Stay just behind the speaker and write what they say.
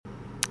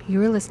You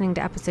are listening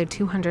to episode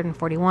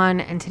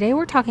 241, and today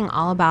we're talking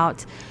all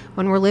about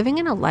when we're living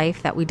in a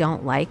life that we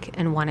don't like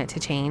and want it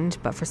to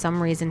change, but for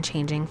some reason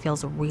changing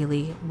feels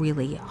really,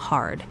 really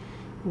hard.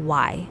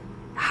 Why?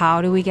 How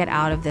do we get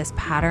out of this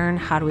pattern?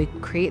 How do we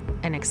create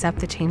and accept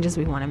the changes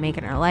we want to make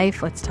in our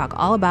life? Let's talk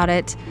all about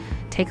it.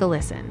 Take a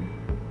listen.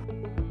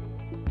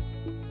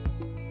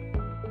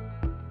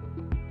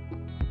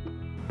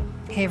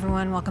 Hey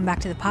everyone, welcome back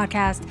to the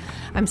podcast.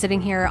 I'm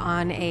sitting here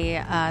on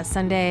a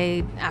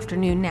Sunday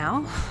afternoon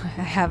now.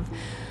 I have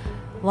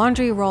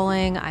laundry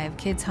rolling, I have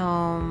kids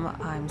home,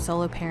 I'm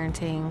solo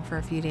parenting for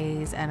a few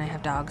days, and I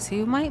have dogs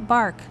who might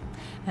bark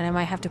and I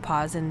might have to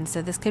pause, and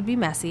so this could be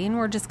messy, and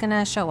we're just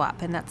gonna show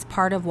up. And that's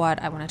part of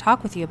what I want to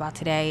talk with you about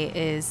today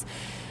is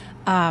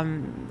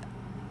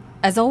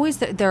as always,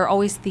 there are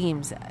always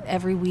themes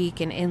every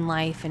week and in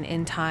life and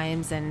in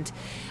times, and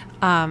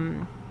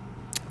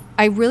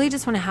I really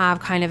just want to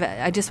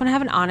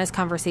have an honest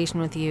conversation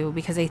with you,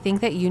 because I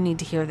think that you need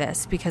to hear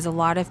this, because a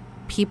lot of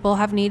people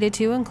have needed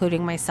to,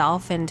 including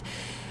myself. And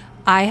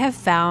I have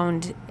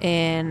found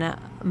in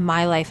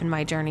my life and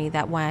my journey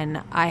that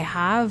when I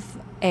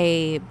have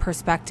a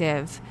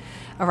perspective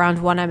around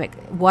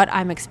what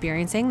I'm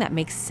experiencing that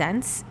makes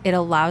sense, it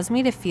allows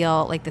me to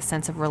feel like the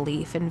sense of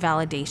relief and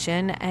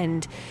validation,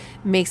 and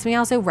makes me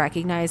also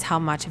recognize how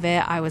much of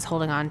it I was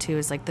holding on to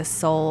as like the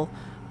sole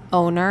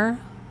owner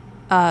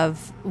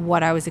of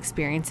what I was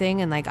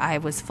experiencing, and like I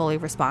was fully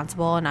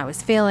responsible and I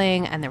was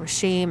failing, and there was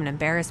shame and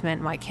embarrassment,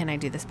 and why can't I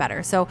do this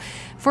better? So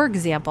for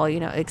example,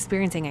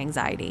 experiencing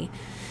anxiety,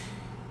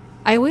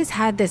 I always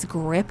had this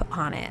grip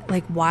on it.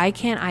 Like, why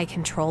can't I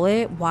control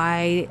it?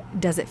 Why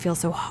does it feel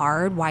so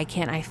hard? Why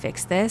can't I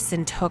fix this?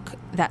 And took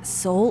that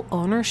sole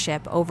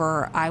ownership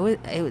over,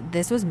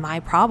 this was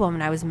my problem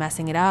and I was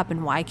messing it up,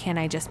 and why can't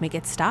I just make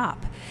it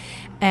stop?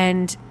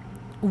 And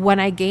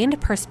when I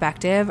gained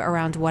perspective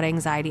around what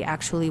anxiety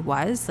actually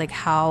was, like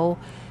how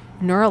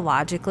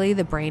neurologically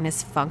the brain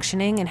is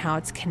functioning and how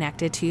it's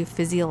connected to you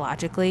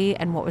physiologically,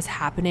 and what was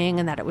happening,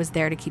 and that it was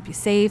there to keep you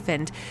safe,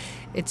 and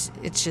it's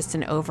just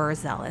an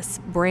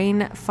overzealous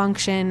brain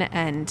function,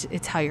 and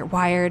it's how you're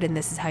wired, and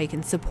this is how you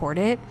can support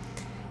it.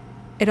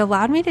 It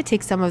allowed me to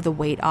take some of the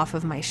weight off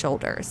of my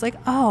shoulders. Like,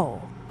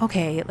 oh,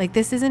 okay, like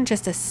this isn't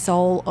just a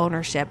sole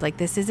ownership. Like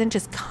this isn't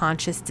just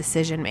conscious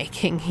decision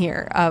making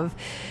here of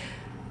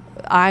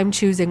I'm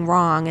choosing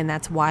wrong and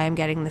that's why I'm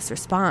getting this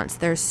response.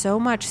 There's so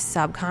much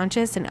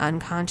subconscious and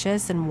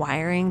unconscious and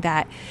wiring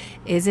that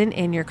isn't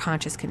in your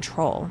conscious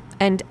control.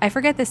 And I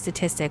forget the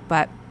statistic,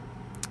 but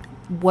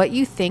what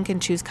you think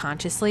and choose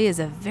consciously is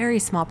a very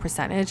small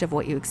percentage of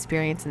what you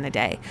experience in the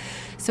day.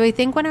 So I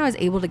think when I was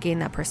able to gain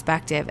that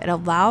perspective, it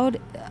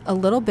allowed a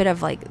little bit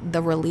of like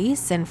the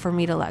release, and for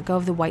me to let go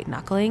of the white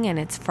knuckling. And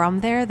it's from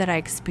there that I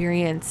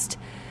experienced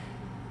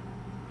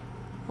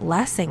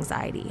less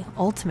anxiety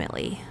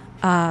ultimately.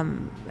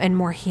 And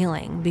more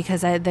healing,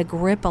 because the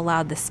grip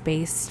allowed the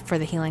space for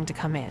the healing to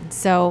come in.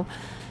 So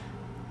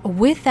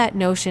with that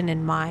notion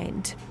in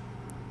mind,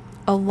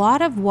 a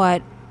lot of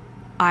what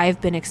I've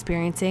been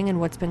experiencing and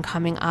what's been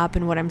coming up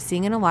and what I'm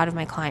seeing in a lot of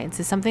my clients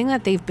is something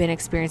that they've been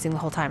experiencing the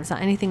whole time. It's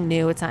not anything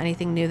new. It's not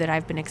anything new that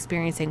I've been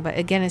experiencing. But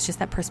again, it's just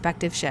that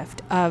perspective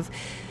shift of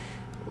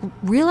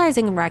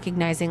realizing and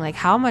recognizing like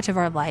how much of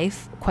our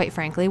life, quite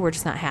frankly, we're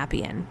just not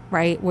happy in,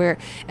 right?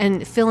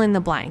 And fill in the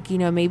blank,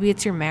 maybe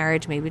it's your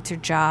marriage, maybe it's your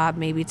job,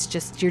 maybe it's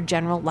just your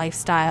general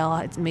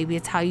lifestyle. Maybe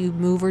it's how you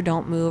move or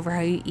don't move, or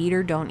how you eat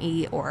or don't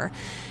eat, or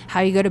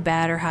how you go to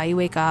bed, or how you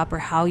wake up, or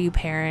how you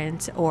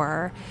parent,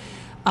 or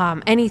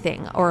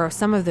anything, or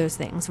some of those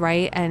things,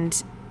 right?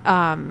 And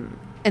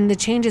the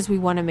changes we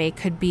want to make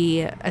could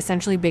be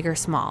essentially big or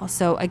small.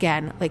 So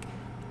again, like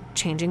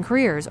changing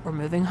careers, or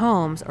moving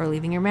homes, or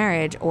leaving your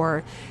marriage,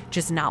 or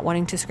just not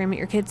wanting to scream at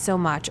your kids so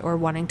much, or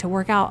wanting to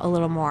work out a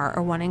little more,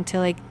 or wanting to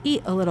like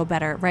eat a little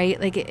better, right?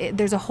 Like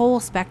there's a whole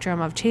spectrum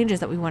of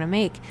changes that we want to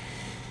make.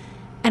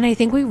 And I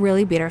think we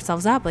really beat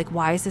ourselves up. Like,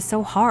 why is this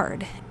so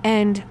hard?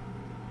 And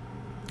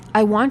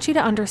I want you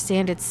to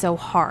understand it's so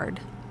hard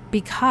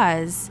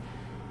because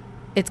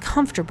it's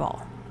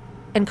comfortable,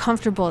 and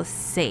comfortable is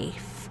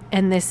safe.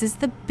 And this is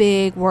the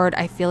big word.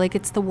 I feel like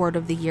it's the word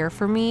of the year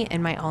for me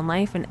in my own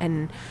life,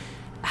 and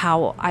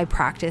how I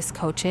practice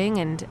coaching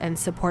and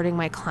supporting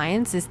my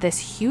clients, is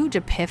this huge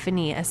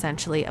epiphany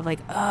essentially of like,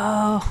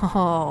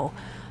 oh,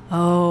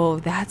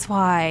 that's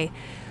why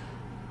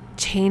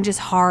change is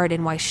hard,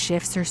 and why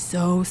shifts are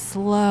so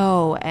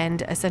slow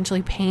and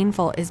essentially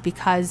painful, is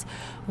because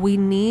we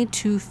need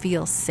to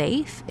feel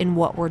safe in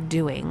what we're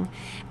doing.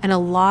 And a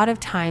lot of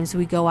times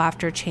we go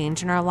after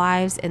change in our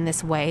lives in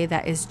this way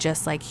that is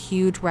just like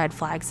huge red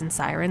flags and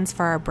sirens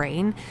for our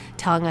brain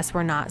telling us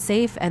we're not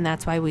safe, and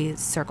that's why we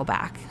circle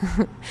back.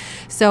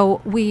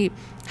 So we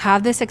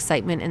have this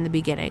excitement in the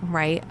beginning,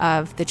 right,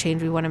 of the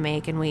change we want to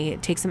make, and we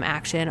take some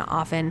action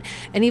often.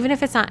 And even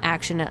if it's not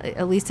action,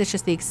 at least it's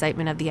just the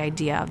excitement of the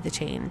idea of the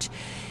change.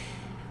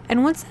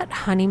 And once that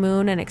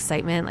honeymoon and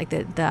excitement, like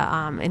the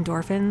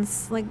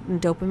endorphins, like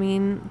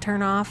dopamine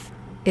turn off,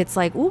 it's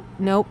like, oop,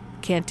 nope,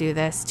 can't do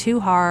this, too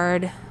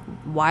hard,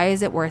 why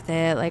is it worth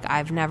it? Like,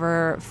 I've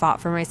never fought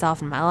for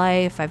myself in my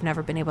life. I've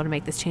never been able to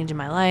make this change in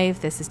my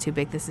life. This is too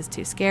big. This is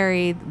too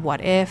scary.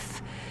 What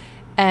if?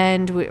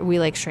 And we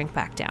like shrink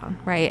back down,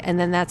 right? And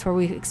then that's where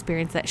we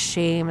experience that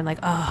shame and like,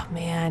 oh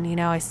man,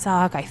 I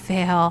suck. I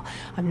fail.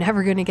 I'm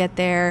never going to get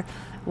there.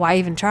 Why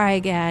even try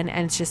again?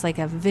 And it's just like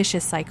a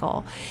vicious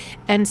cycle.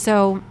 And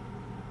so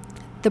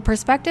the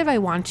perspective I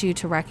want you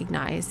to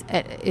recognize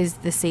is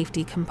the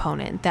safety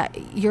component, that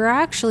you're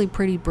actually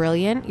pretty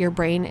brilliant. Your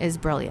brain is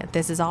brilliant.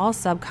 This is all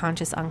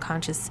subconscious,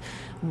 unconscious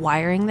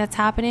wiring that's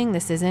happening.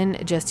 This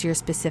isn't just your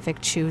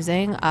specific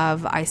choosing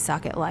of I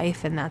suck at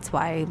life and that's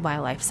why my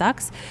life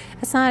sucks.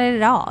 That's not it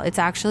at all. It's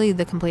actually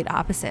the complete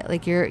opposite.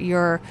 Like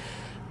your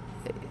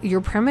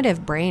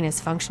primitive brain is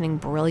functioning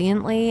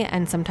brilliantly,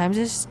 and sometimes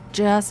it's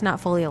just not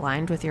fully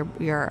aligned with your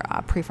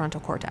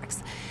prefrontal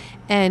cortex.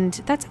 And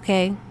that's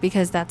okay,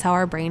 because that's how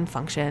our brain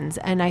functions.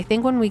 And I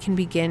think when we can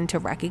begin to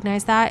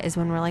recognize that is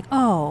when we're like,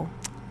 oh,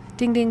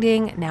 ding, ding,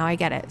 ding, now I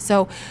get it.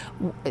 So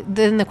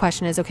then the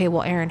question is, okay,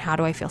 well, Erin, how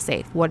do I feel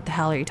safe? What the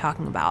hell are you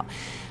talking about?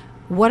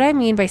 What I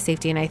mean by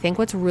safety, and I think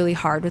what's really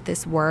hard with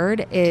this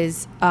word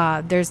is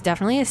there's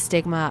definitely a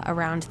stigma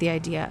around the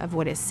idea of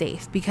what is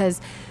safe, because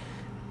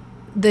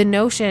the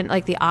notion,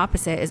 like the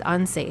opposite, is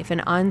unsafe.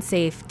 And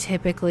unsafe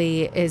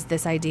typically is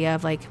this idea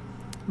of like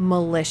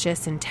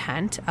malicious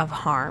intent of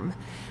harm,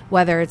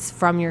 whether it's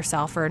from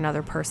yourself or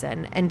another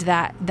person. And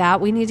that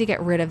we need to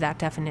get rid of that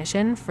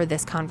definition for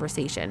this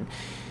conversation.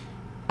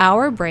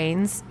 Our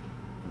brains,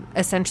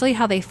 essentially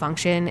how they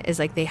function is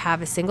like they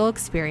have a single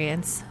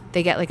experience,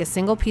 they get like a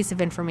single piece of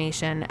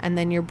information, and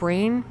then your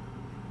brain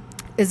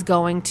is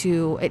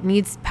it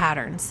needs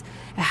patterns.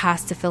 It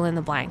has to fill in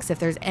the blanks. If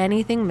there's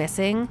anything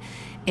missing,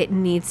 it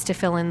needs to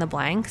fill in the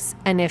blanks.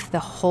 And if the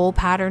whole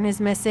pattern is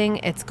missing,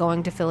 it's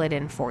going to fill it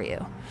in for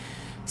you.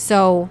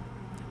 So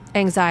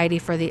anxiety,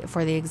 for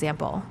the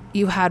example,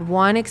 you had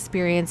one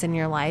experience in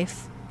your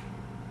life,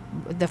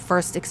 the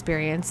first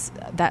experience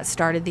that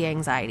started the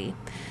anxiety.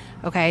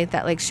 Okay,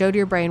 that like showed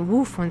your brain,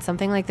 woof, when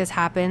something like this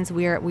happens,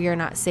 we are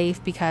not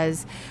safe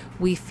because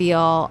we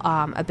feel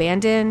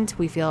abandoned,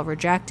 we feel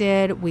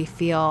rejected, we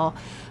feel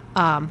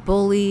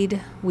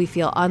bullied, we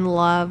feel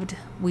unloved,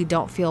 we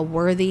don't feel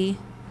worthy.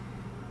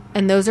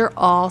 And those are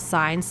all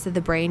signs to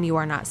the brain you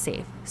are not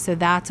safe. So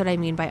that's what I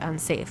mean by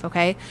unsafe,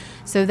 okay?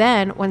 So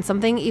then when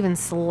something even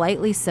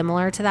slightly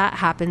similar to that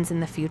happens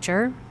in the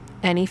future,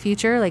 any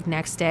future, like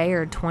next day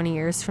or 20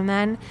 years from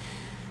then,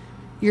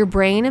 your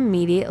brain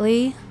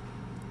immediately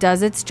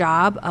does its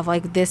job of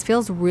like, this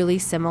feels really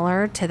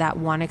similar to that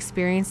one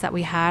experience that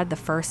we had the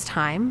first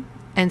time.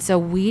 And so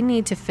we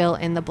need to fill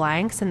in the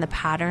blanks and the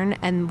pattern.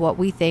 And what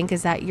we think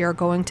is that you're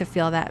going to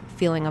feel that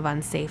feeling of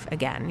unsafe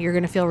again. You're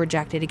going to feel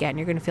rejected again.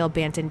 You're going to feel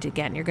abandoned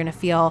again. You're going to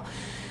feel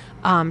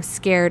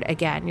scared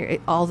again.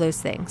 All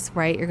those things,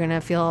 right? You're going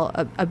to feel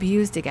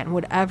abused again,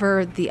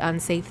 whatever the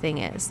unsafe thing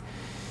is.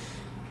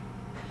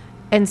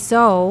 And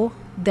so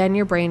then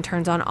your brain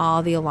turns on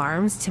all the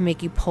alarms to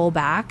make you pull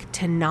back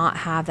to not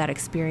have that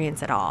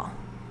experience at all.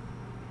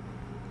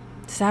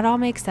 Does that all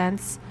make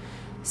sense?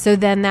 So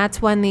then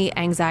that's when the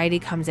anxiety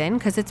comes in,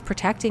 because it's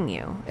protecting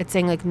you. It's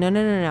saying like,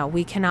 no,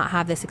 we cannot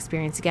have this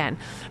experience again.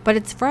 But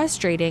it's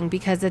frustrating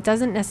because it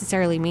doesn't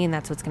necessarily mean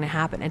that's what's going to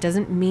happen. It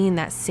doesn't mean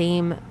that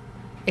same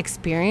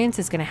experience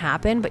is going to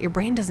happen, but your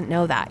brain doesn't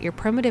know that. Your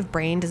primitive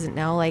brain doesn't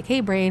know, like,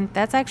 hey brain,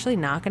 that's actually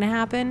not going to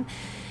happen.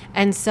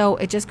 And so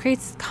it just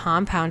creates this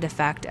compound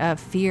effect of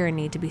fear and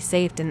need to be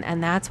safe.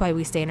 And that's why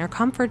we stay in our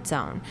comfort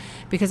zone,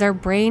 because our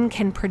brain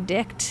can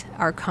predict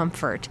our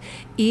comfort,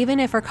 even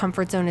if our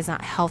comfort zone is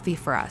not healthy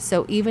for us.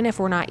 So even if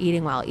we're not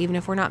eating well, even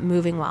if we're not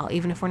moving well,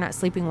 even if we're not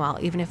sleeping well,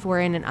 even if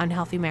we're in an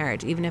unhealthy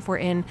marriage, even if we're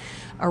in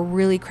a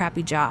really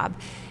crappy job,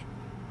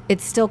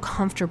 it's still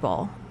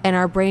comfortable. And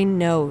our brain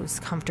knows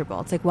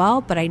comfortable. It's like,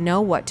 well, but I know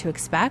what to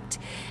expect.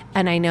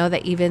 And I know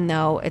that even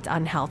though it's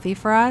unhealthy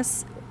for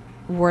us,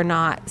 we're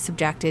not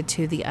subjected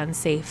to the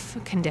unsafe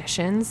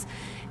conditions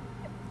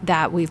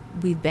that we've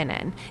been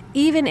in.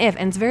 Even if,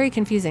 and it's very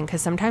confusing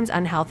because sometimes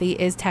unhealthy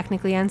is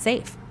technically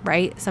unsafe,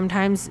 right?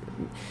 Sometimes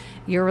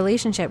your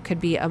relationship could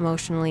be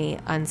emotionally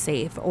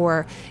unsafe,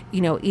 or,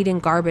 eating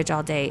garbage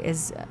all day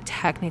is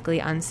technically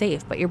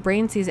unsafe, but your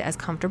brain sees it as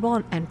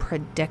comfortable and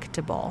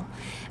predictable.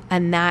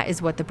 And that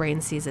is what the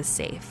brain sees as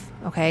safe.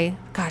 Okay.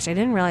 Gosh, I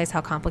didn't realize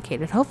how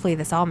complicated. Hopefully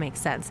this all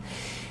makes sense.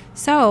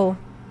 So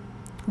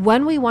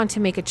when we want to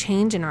make a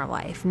change in our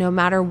life, no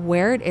matter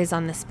where it is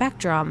on the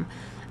spectrum,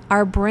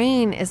 our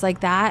brain is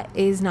like, that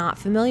is not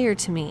familiar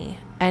to me.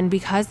 And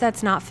because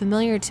that's not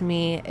familiar to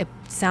me, it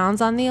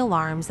sounds on the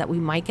alarms that we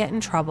might get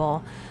in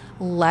trouble.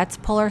 Let's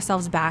pull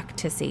ourselves back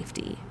to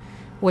safety,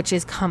 which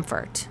is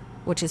comfort,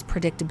 which is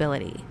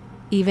predictability,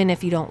 even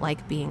if you don't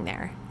like being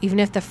there. Even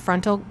if the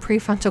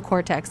prefrontal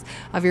cortex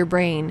of your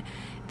brain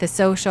The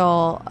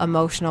social,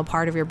 emotional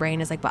part of your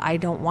brain is like, but I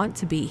don't want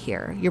to be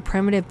here. Your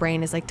primitive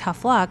brain is like,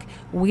 tough luck.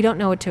 We don't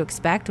know what to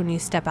expect when you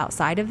step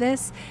outside of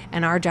this.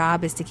 And our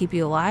job is to keep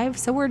you alive.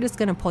 So we're just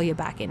going to pull you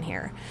back in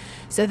here.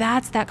 So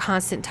that's that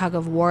constant tug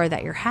of war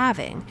that you're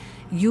having.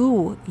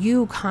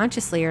 You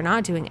consciously are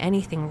not doing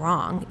anything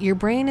wrong. Your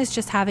brain is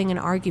just having an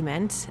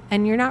argument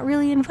and you're not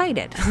really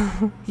invited.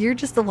 You're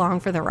just along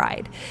for the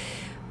ride.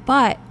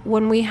 But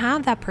when we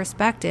have that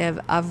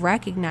perspective of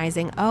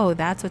recognizing, oh,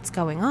 that's what's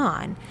going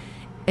on,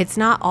 it's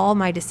not all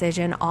my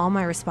decision, all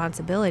my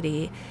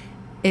responsibility.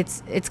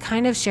 It's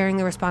kind of sharing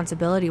the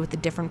responsibility with the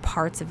different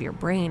parts of your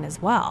brain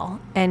as well,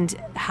 and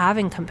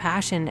having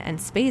compassion and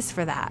space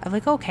for that of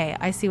like, okay,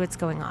 I see what's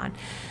going on.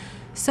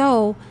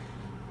 So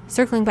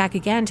circling back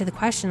again to the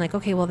question, like,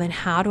 okay, well then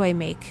how do I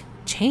make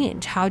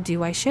change? How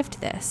do I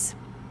shift this?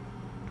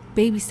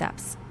 Baby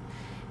steps.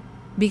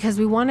 Because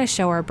we want to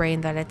show our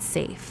brain that it's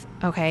safe.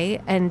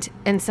 Okay. And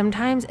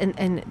sometimes,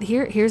 and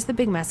here's the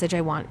big message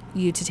I want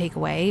you to take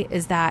away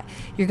is that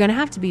you're going to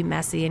have to be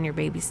messy in your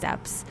baby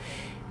steps.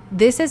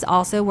 This is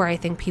also where I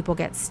think people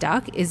get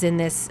stuck, is in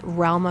this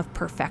realm of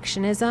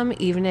perfectionism,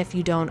 even if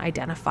you don't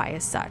identify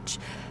as such.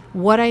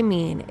 What I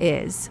mean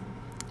is,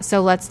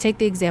 so let's take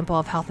the example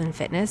of health and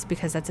fitness,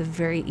 because that's a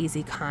very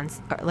easy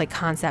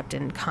concept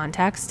and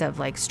context of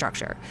like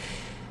structure.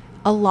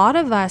 A lot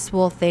of us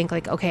will think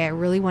like, okay, I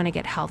really want to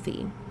get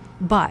healthy,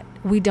 but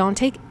we don't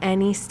take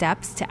any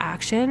steps to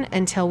action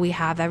until we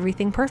have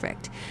everything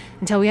perfect,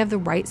 until we have the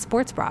right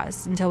sports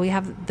bras, until we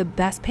have the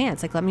best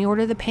pants. Like, let me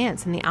order the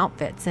pants and the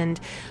outfits and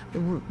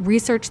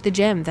research the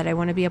gym that I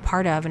want to be a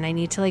part of. And I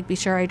need to like be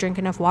sure I drink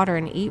enough water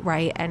and eat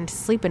right and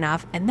sleep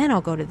enough. And then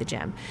I'll go to the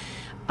gym.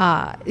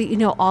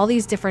 All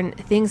these different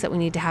things that we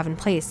need to have in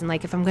place. And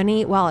like, if I'm going to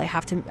eat well, I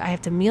have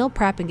to meal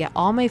prep and get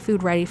all my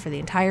food ready for the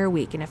entire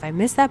week. And if I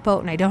miss that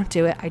boat and I don't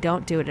do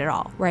it at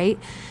all. Right.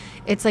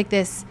 It's like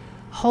this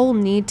whole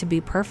need to be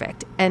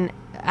perfect. And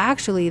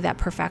actually that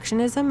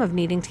perfectionism of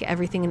needing to get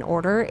everything in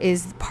order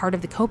is part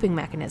of the coping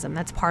mechanism.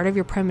 That's part of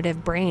your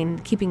primitive brain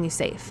keeping you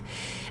safe.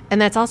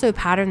 And that's also a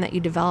pattern that you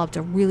developed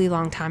a really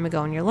long time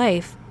ago in your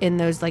life in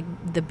those like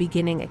the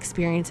beginning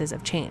experiences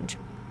of change,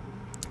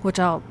 which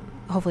I'll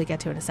hopefully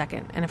get to in a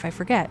second. And if I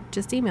forget,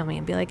 just email me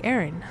and be like,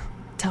 Erin,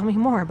 tell me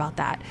more about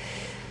that.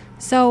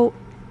 So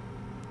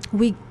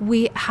we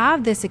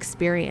have this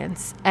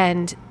experience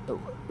and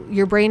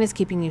your brain is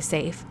keeping you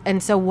safe.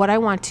 And so what I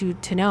want you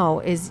to know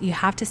is you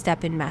have to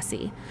step in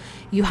messy.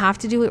 You have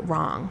to do it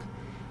wrong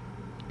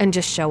and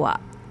just show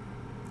up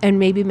and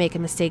maybe make a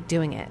mistake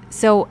doing it.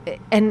 So,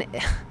 and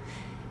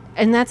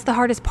that's the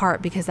hardest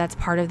part, because that's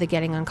part of the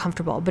getting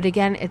uncomfortable. But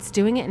again, it's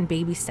doing it in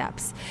baby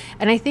steps.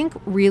 And I think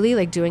really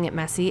like doing it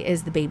messy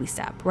is the baby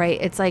step, right?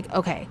 It's like,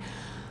 okay,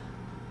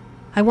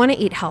 I want to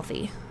eat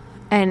healthy.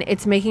 And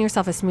it's making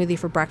yourself a smoothie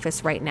for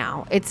breakfast right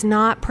now. It's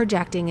not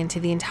projecting into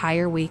the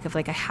entire week of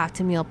like, I have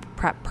to meal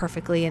prep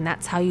perfectly. And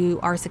that's how you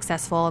are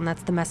successful. And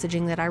that's the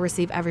messaging that I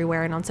receive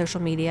everywhere and on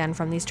social media and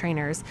from these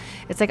trainers.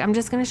 It's like, I'm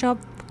just going to show up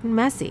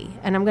messy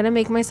and I'm going to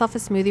make myself a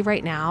smoothie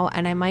right now.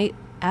 And I might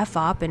F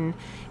up and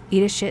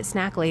eat a shit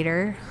snack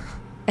later.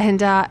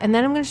 And then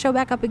I'm going to show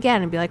back up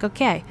again and be like,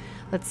 okay,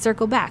 let's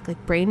circle back.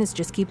 Like, brain is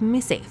just keeping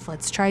me safe.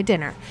 Let's try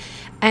dinner.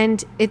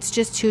 And it's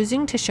just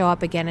choosing to show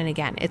up again and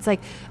again. It's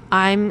like,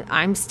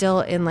 I'm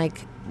still in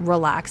like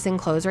relaxing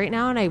clothes right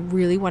now. And I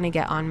really want to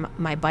get on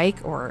my bike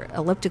or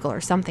elliptical or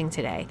something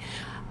today.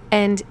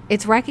 And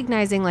it's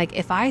recognizing like,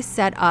 if I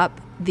set up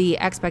the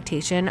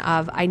expectation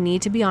of I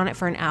need to be on it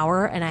for an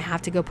hour and I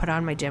have to go put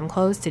on my gym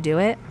clothes to do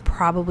it, I'm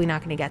probably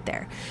not going to get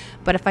there.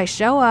 But if I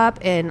show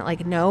up in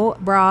like no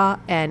bra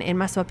and in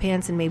my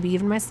sweatpants and maybe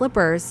even my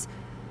slippers,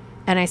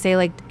 and I say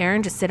like,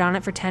 Erin, just sit on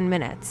it for 10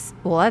 minutes.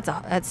 Well,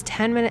 that's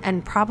 10 minutes,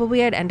 and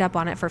probably I'd end up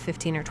on it for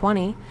 15 or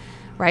 20,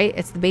 right?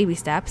 It's the baby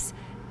steps.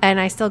 And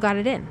I still got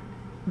it in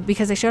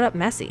because I showed up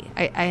messy.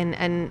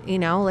 And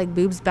like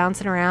boobs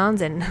bouncing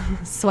around and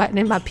sweating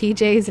in my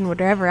PJs and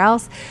whatever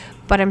else,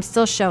 but I'm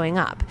still showing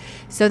up.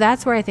 So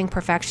that's where I think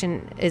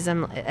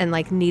perfectionism and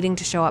like needing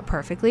to show up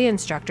perfectly and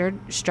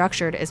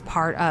structured is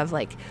part of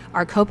like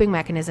our coping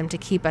mechanism to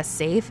keep us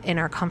safe in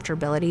our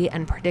comfortability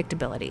and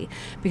predictability,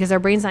 because our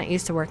brain's not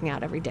used to working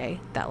out every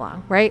day that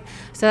long, right?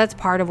 So that's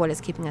part of what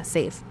is keeping us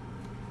safe.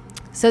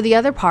 So the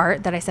other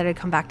part that I said I'd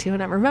come back to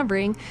and I'm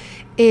remembering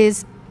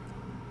is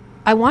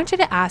I want you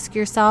to ask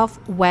yourself,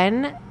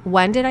 when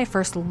did I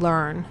first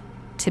learn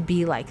to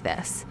be like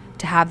this,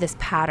 to have this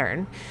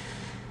pattern?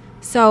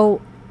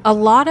 So a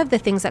lot of the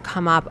things that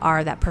come up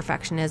are that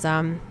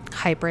perfectionism,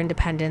 hyper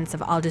independence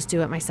of I'll just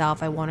do it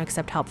myself. I won't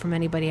accept help from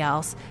anybody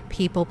else.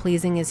 People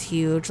pleasing is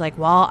huge. Like,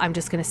 well, I'm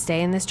just going to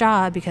stay in this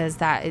job because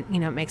that, it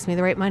makes me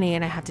the right money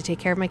and I have to take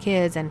care of my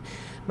kids and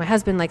my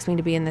husband likes me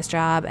to be in this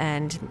job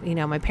and,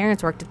 my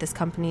parents worked at this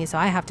company, so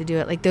I have to do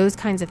it. Like those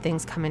kinds of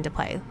things come into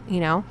play,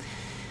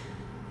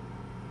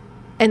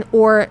 and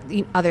or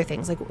other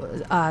things like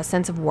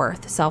sense of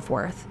worth,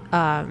 self-worth,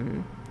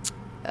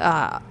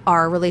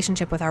 our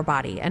relationship with our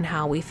body and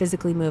how we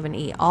physically move and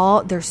eat.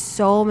 There's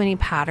so many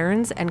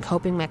patterns and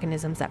coping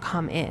mechanisms that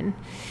come in,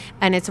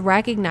 and it's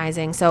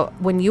recognizing. So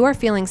when you are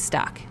feeling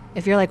stuck,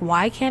 if you're like,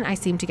 why can't I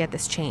seem to get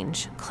this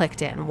change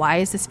clicked in? Why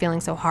is this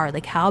feeling so hard?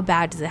 Like, how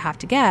bad does it have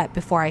to get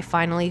before I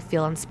finally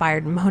feel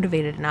inspired and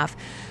motivated enough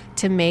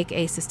to make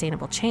a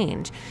sustainable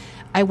change?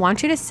 I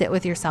want you to sit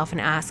with yourself and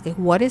ask, like,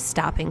 what is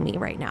stopping me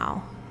right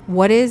now?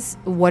 What is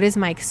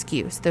my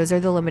excuse? Those are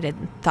the limited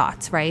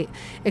thoughts, right?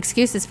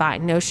 Excuse is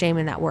fine. No shame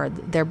in that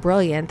word. They're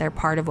brilliant. They're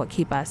part of what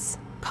keep us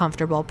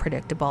comfortable,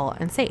 predictable,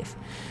 and safe.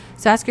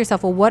 So ask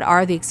yourself, well, what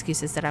are the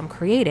excuses that I'm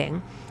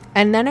creating?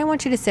 And then I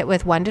want you to sit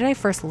with, when did I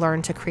first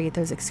learn to create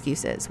those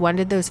excuses? When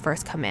did those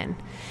first come in?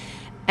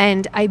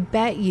 And I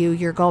bet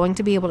you're going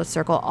to be able to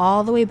circle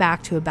all the way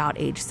back to about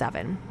age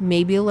 7,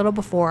 maybe a little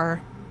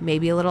before,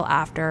 maybe a little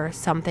after,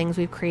 some things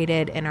we've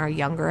created in our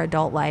younger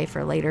adult life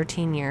or later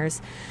teen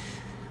years.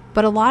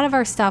 But a lot of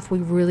our stuff we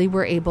really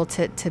were able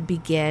to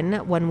begin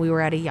when we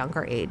were at a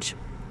younger age,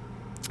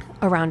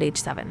 around age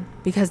 7,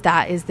 because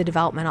that is the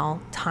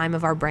developmental time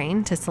of our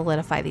brain to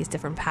solidify these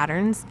different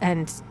patterns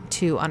and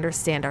to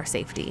understand our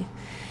safety.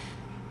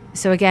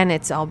 So again,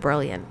 it's all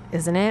brilliant,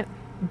 isn't it?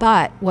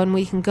 But when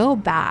we can go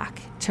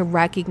back to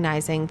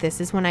recognizing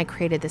this is when I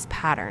created this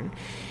pattern,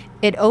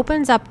 it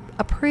opens up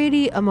a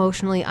pretty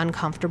emotionally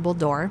uncomfortable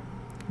door,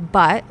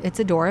 but it's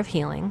a door of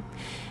healing.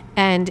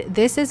 And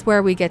this is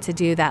where we get to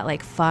do that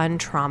like fun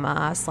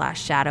trauma /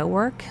 shadow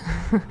work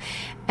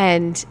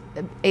and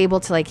able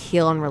to like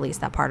heal and release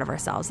that part of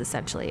ourselves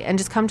essentially, and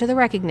just come to the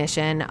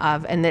recognition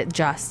of, and that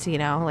just,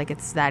 like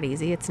it's that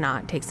easy. It's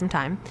not, it takes some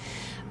time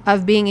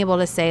of being able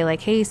to say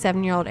like, hey,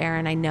 7-year-old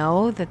Erin, I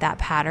know that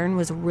pattern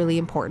was really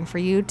important for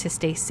you to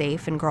stay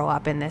safe and grow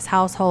up in this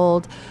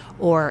household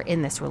or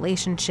in this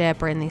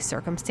relationship or in these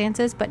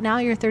circumstances. But now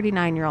you're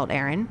 39-year-old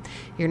Erin.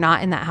 You're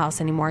not in that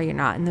house anymore. You're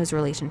not in those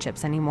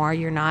relationships anymore.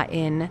 You're not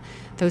in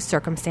those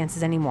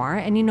circumstances anymore.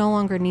 And you no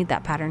longer need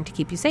that pattern to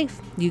keep you safe.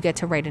 You get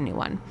to write a new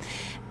one.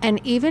 And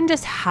even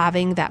just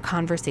having that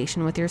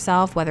conversation with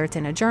yourself, whether it's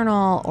in a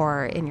journal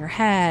or in your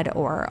head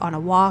or on a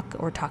walk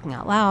or talking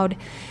out loud,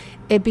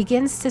 it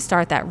begins to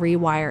start that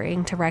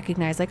rewiring to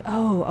recognize like,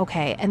 oh,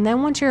 okay. And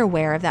then once you're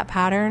aware of that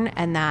pattern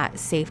and that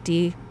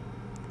safety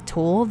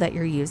tool that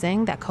you're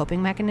using, that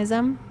coping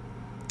mechanism,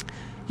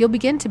 you'll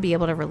begin to be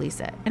able to release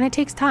it. And it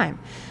takes time.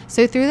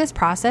 So through this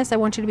process, I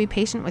want you to be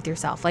patient with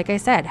yourself. Like I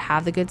said,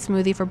 have the good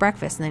smoothie for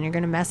breakfast, and then you're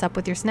going to mess up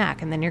with your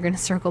snack, and then you're going to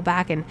circle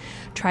back and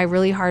try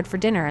really hard for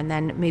dinner. And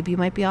then maybe you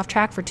might be off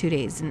track for 2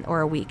 days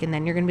or a week. And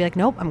then you're going to be like,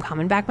 nope, I'm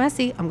coming back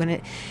messy.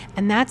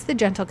 And that's the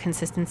gentle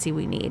consistency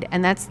we need.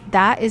 And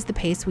that is the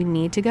pace we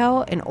need to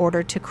go in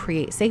order to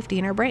create safety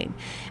in our brain.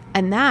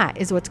 And that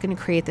is what's going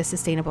to create the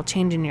sustainable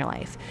change in your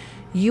life.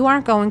 You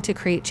aren't going to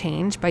create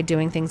change by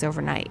doing things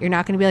overnight. You're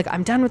not going to be like,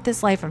 I'm done with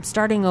this life. I'm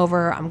starting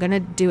over. I'm going to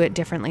do it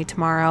differently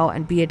tomorrow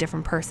and be a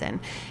different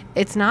person.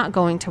 It's not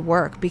going to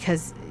work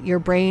because your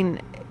brain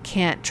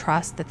can't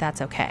trust that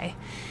that's okay.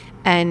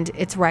 And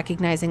it's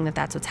recognizing that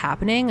that's what's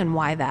happening and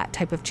why that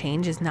type of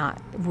change is not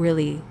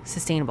really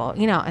sustainable.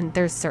 And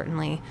there's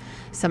certainly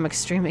some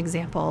extreme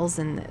examples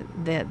and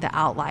the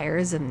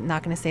outliers. I'm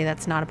not going to say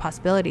that's not a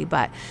possibility,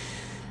 but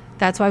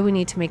that's why we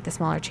need to make the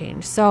smaller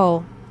change.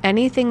 So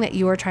anything that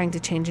you are trying to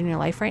change in your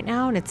life right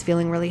now and it's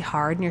feeling really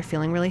hard and you're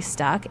feeling really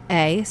stuck,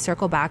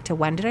 circle back to,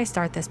 when did I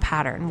start this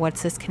pattern?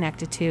 What's this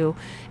connected to?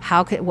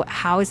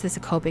 How is this a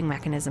coping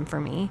mechanism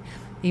for me?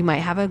 You might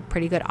have a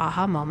pretty good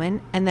aha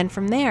moment. And then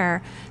from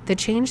there, the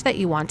change that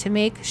you want to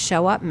make,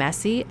 show up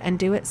messy and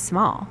do it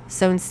small.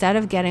 So instead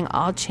of getting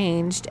all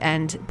changed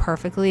and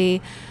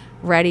perfectly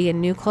ready in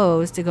new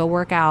clothes to go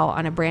work out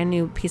on a brand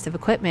new piece of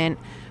equipment,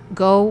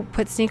 go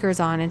put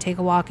sneakers on and take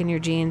a walk in your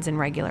jeans and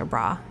regular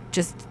bra.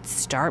 Just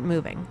start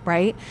moving,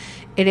 right?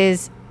 It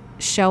is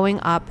showing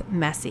up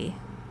messy.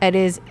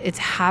 It's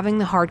having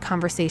the hard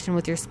conversation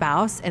with your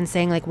spouse and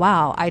saying like,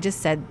 wow, I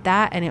just said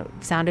that and it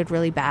sounded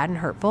really bad and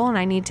hurtful and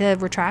I need to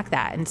retract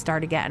that and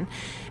start again.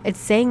 It's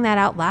saying that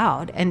out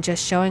loud and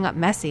just showing up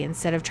messy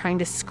instead of trying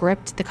to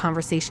script the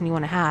conversation you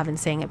want to have and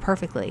saying it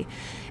perfectly.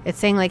 It's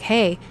saying like,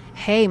 hey,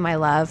 my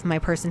love, my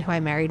person who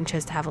I married and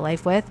chose to have a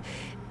life with,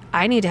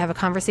 I need to have a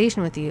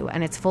conversation with you,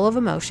 and it's full of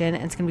emotion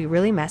and it's going to be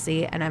really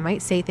messy, and I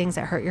might say things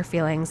that hurt your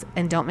feelings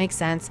and don't make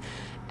sense,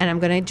 and I'm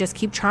going to just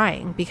keep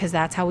trying because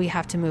that's how we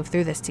have to move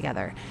through this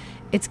together.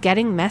 It's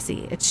getting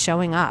messy. It's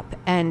showing up.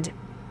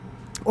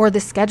 Or the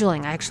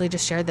scheduling. I actually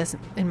just shared this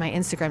in my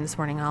Instagram this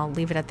morning. I'll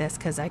leave it at this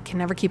because I can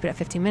never keep it at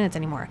 15 minutes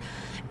anymore.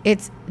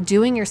 It's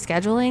doing your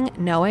scheduling,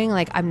 knowing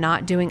like I'm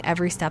not doing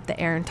every step that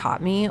Erin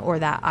taught me or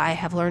that I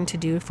have learned to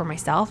do for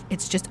myself.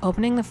 It's just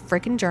opening the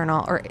freaking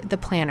journal or the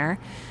planner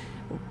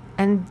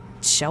and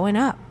showing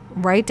up.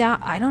 Write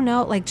down, I don't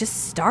know, like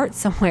just start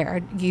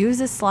somewhere.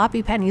 Use a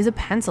sloppy pen, use a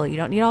pencil. You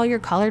don't need all your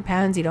colored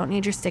pens. You don't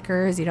need your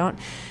stickers. You don't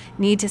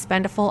need to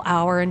spend a full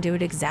hour and do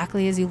it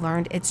exactly as you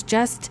learned. It's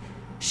just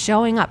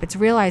showing up. It's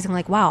realizing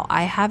like, wow,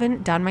 I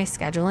haven't done my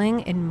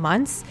scheduling in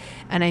months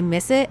and I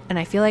miss it and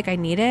I feel like I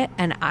need it.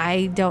 And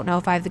I don't know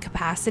if I have the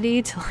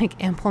capacity to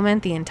like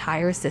implement the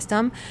entire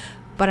system,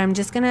 but I'm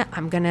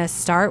going to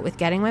start with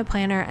getting my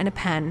planner and a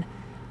pen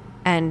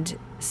and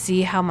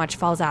see how much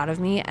falls out of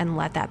me and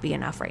let that be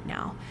enough right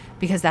now,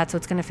 because that's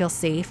what's going to feel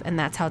safe. And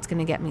that's how it's going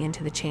to get me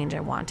into the change I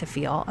want to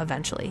feel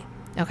eventually.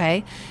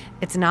 Okay.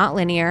 It's not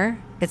linear.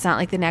 It's not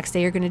like the next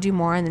day you're going to do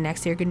more and the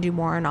next day you're going to do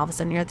more. And all of a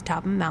sudden you're at the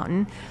top of a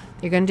mountain.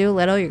 You're going to do a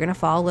little, you're going to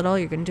fall a little,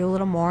 you're going to do a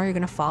little more, you're going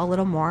to fall a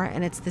little more.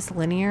 And it's this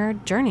linear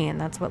journey, and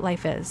that's what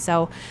life is.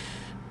 So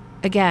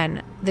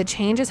again, the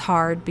change is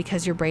hard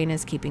because your brain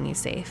is keeping you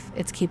safe.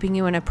 It's keeping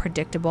you in a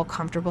predictable,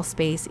 comfortable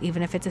space,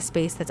 even if it's a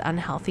space that's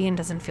unhealthy and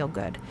doesn't feel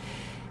good.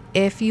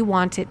 If you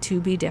want it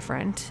to be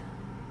different,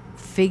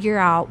 figure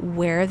out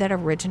where that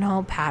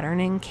original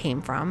patterning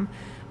came from,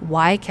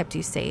 why it kept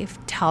you safe.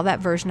 Tell that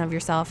version of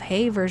yourself,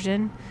 hey,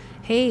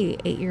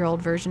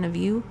 8-year-old version of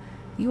you,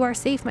 you are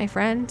safe, my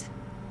friend.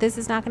 This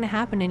is not going to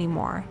happen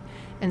anymore.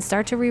 And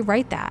start to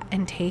rewrite that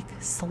and take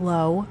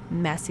slow,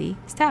 messy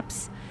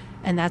steps.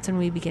 And that's when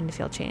we begin to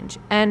feel change.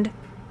 And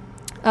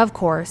of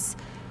course,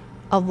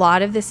 a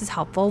lot of this is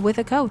helpful with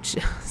a coach.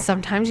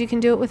 Sometimes you can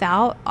do it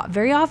without.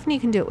 Very often you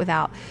can do it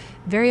without.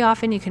 Very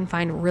often you can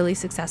find really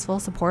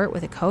successful support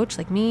with a coach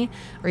like me,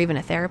 or even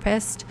a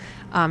therapist.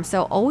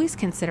 So always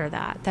consider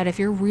that if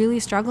you're really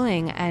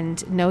struggling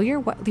and know your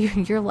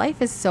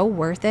life is so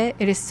worth it.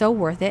 It is so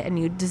worth it, and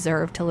you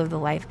deserve to live the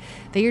life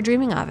that you're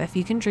dreaming of. If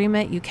you can dream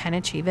it, you can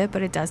achieve it,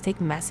 but it does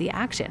take messy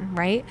action,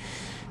 right?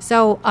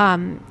 So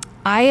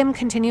I am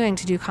continuing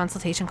to do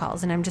consultation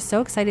calls, and I'm just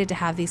so excited to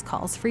have these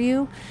calls for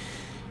you.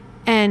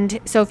 And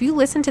so if you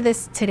listen to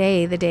this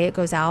today, the day it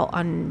goes out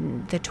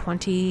on the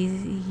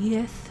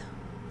 20th,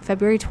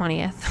 February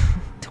 20th,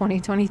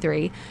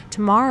 2023,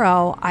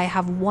 tomorrow I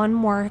have one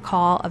more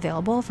call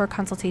available for a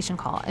consultation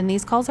call. And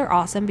these calls are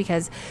awesome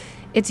because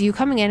it's you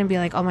coming in and be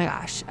like, oh my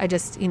gosh, I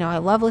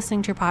love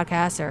listening to your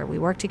podcast, or we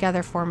work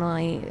together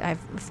formally. I have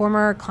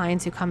former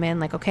clients who come in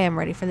like, okay, I'm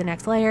ready for the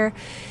next layer.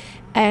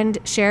 And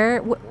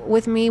share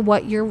with me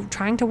what you're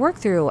trying to work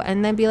through,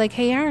 and then be like,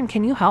 hey, Erin,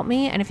 can you help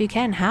me? And if you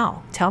can,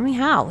 how? Tell me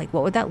how. Like,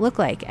 what would that look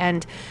like?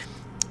 And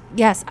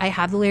yes, I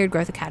have the Layered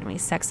Growth Academy,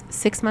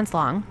 6 months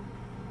long.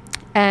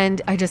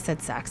 And I just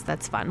said sex.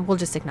 That's fun. We'll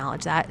just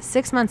acknowledge that.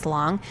 6 months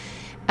long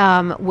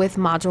with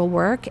module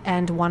work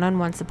and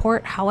one-on-one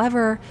support.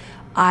 However,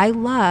 I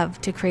love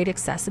to create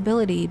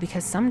accessibility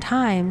because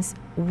sometimes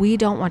we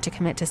don't want to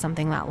commit to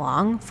something that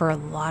long for a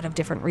lot of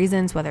different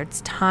reasons, whether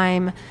it's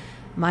time,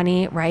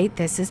 money, right?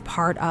 This is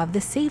part of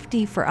the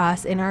safety for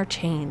us in our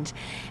change.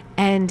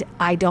 And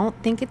I don't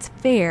think it's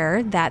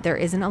fair that there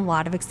isn't a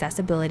lot of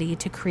accessibility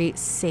to create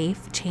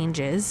safe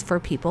changes for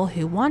people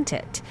who want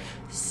it.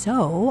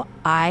 So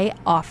I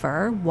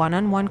offer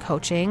one-on-one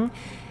coaching,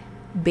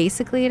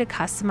 basically at a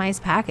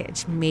customized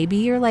package. Maybe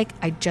you're like,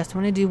 I just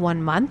want to do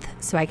 1 month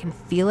so I can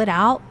feel it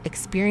out,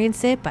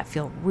 experience it, but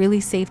feel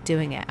really safe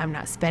doing it. I'm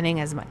not spending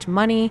as much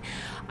money.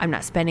 I'm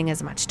not spending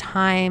as much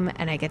time,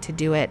 and I get to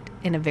do it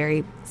in a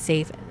very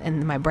safe,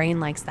 and my brain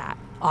likes that.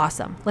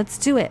 Awesome. Let's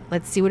do it.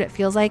 Let's see what it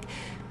feels like.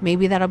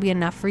 Maybe that'll be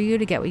enough for you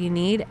to get what you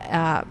need.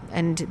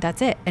 And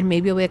that's it. And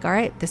maybe you'll be like, all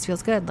right, this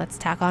feels good. Let's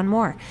tack on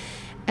more.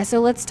 And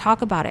so let's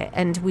talk about it,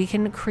 and we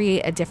can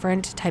create a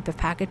different type of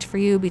package for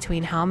you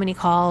between how many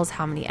calls,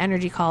 how many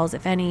energy calls,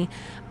 if any,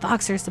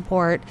 Voxer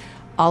support,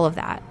 all of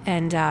that.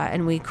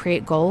 And we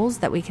create goals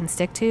that we can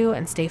stick to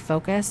and stay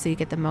focused so you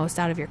get the most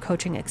out of your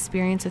coaching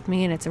experience with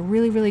me. And it's a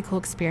really, really cool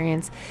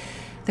experience.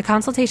 The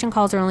consultation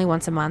calls are only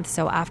once a month.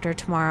 So after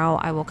tomorrow,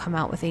 I will come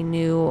out with a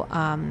new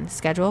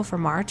schedule for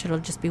March. It'll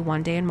just be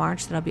one day in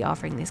March that I'll be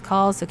offering these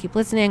calls. So keep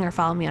listening, or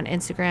follow me on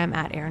Instagram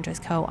at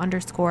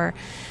 @ErinJoyceCo_.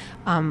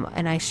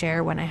 And I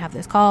share when I have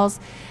those calls.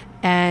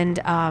 And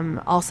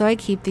also I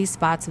keep these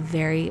spots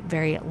very,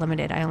 very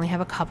limited. I only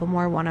have a couple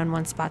more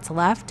one-on-one spots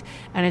left.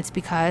 And it's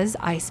because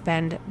I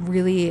spend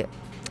really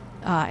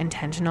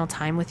intentional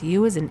time with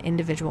you as an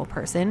individual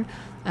person.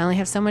 I only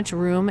have so much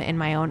room in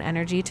my own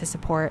energy to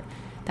support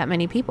that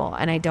many people.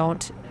 And I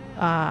don't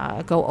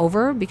go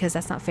over, because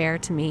that's not fair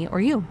to me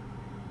or you.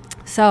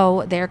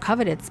 So they're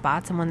coveted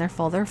spots, and when they're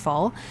full, they're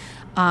full.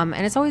 And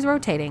it's always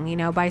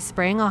rotating. By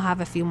spring, I'll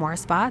have a few more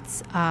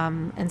spots,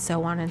 and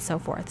so on and so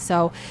forth.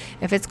 So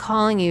if it's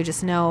calling you,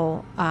 just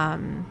know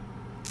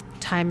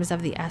time is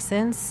of the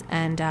essence,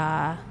 and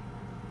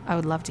I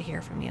would love to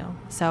hear from you.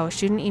 So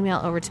shoot an email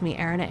over to me,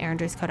 Erin at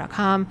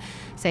ErinJoyceCo.com.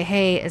 Say,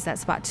 hey, is that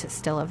spot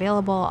still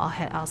available?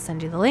 I'll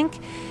send you the link.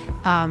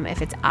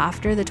 If it's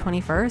after the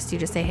 21st, you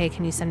just say, hey,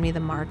 can you send me the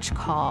March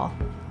call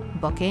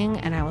booking,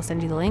 and I will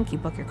send you the link. You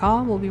book your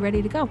call, we'll be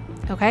ready to go.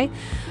 Okay.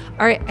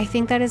 All right. I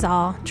think that is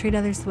all. Treat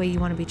others the way you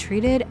want to be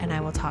treated, and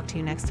I will talk to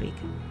you next week.